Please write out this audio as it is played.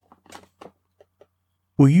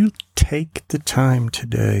Will you take the time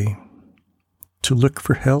today to look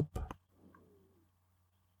for help?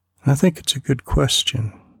 I think it's a good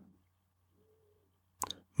question.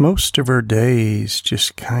 Most of our days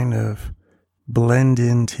just kind of blend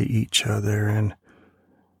into each other, and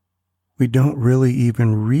we don't really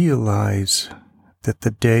even realize that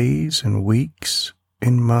the days and weeks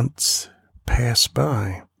and months pass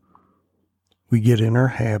by. We get in our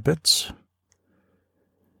habits,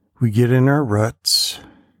 we get in our ruts,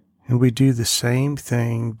 and we do the same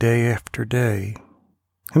thing day after day,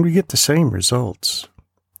 and we get the same results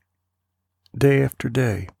day after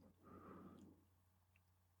day.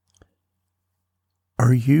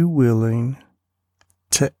 Are you willing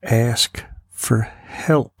to ask for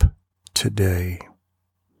help today?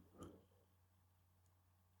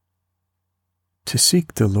 To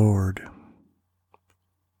seek the Lord,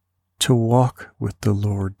 to walk with the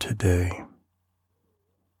Lord today.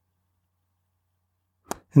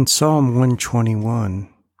 In Psalm 121,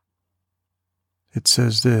 it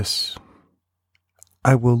says this,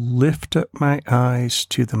 I will lift up my eyes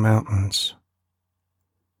to the mountains.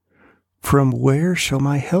 From where shall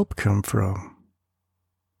my help come from?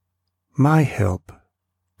 My help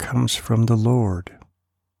comes from the Lord,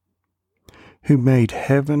 who made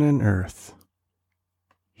heaven and earth.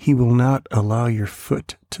 He will not allow your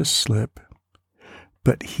foot to slip,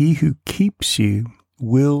 but he who keeps you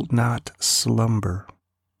will not slumber.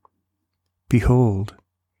 Behold,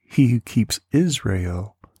 he who keeps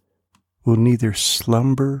Israel will neither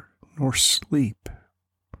slumber nor sleep.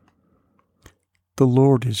 The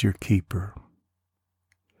Lord is your keeper.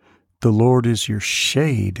 The Lord is your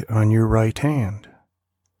shade on your right hand.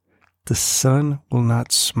 The sun will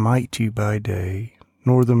not smite you by day,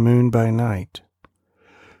 nor the moon by night.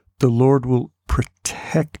 The Lord will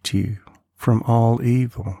protect you from all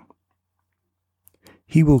evil.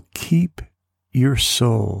 He will keep your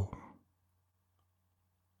soul.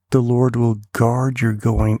 The Lord will guard your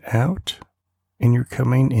going out and your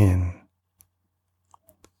coming in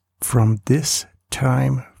from this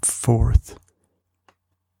time forth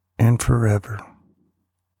and forever.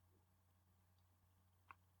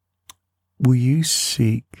 Will you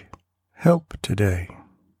seek help today?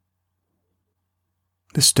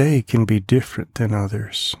 This day can be different than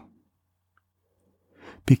others,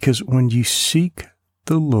 because when you seek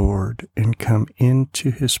the Lord and come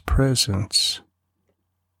into His presence,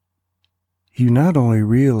 you not only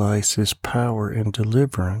realize His power and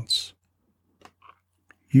deliverance,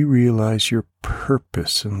 you realize your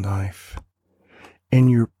purpose in life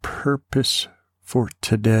and your purpose for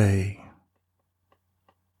today.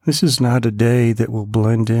 This is not a day that will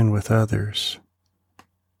blend in with others.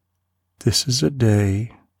 This is a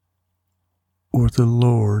day where the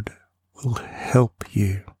Lord will help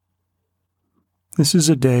you. This is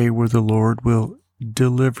a day where the Lord will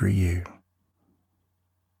deliver you.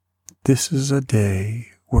 This is a day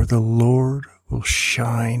where the Lord will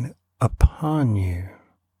shine upon you.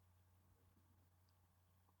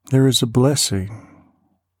 There is a blessing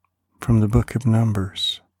from the book of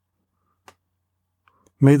Numbers.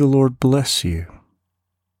 May the Lord bless you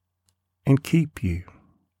and keep you.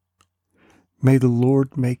 May the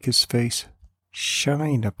Lord make His face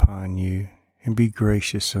shine upon you and be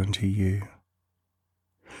gracious unto you.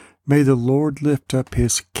 May the Lord lift up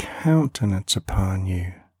His countenance upon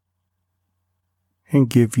you and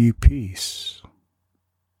give you peace.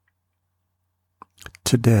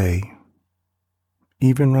 Today,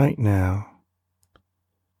 even right now,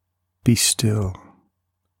 be still.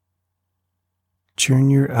 Turn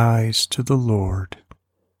your eyes to the Lord,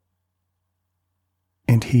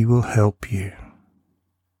 and He will help you.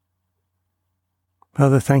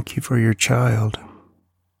 Father, thank you for your child,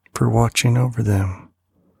 for watching over them.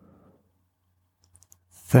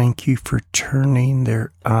 Thank you for turning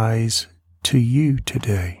their eyes to you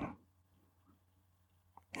today.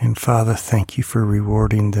 And Father, thank you for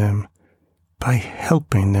rewarding them by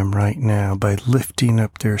helping them right now, by lifting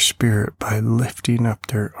up their spirit, by lifting up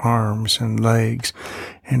their arms and legs.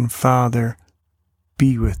 And Father,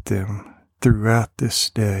 be with them throughout this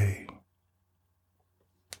day.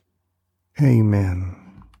 Amen.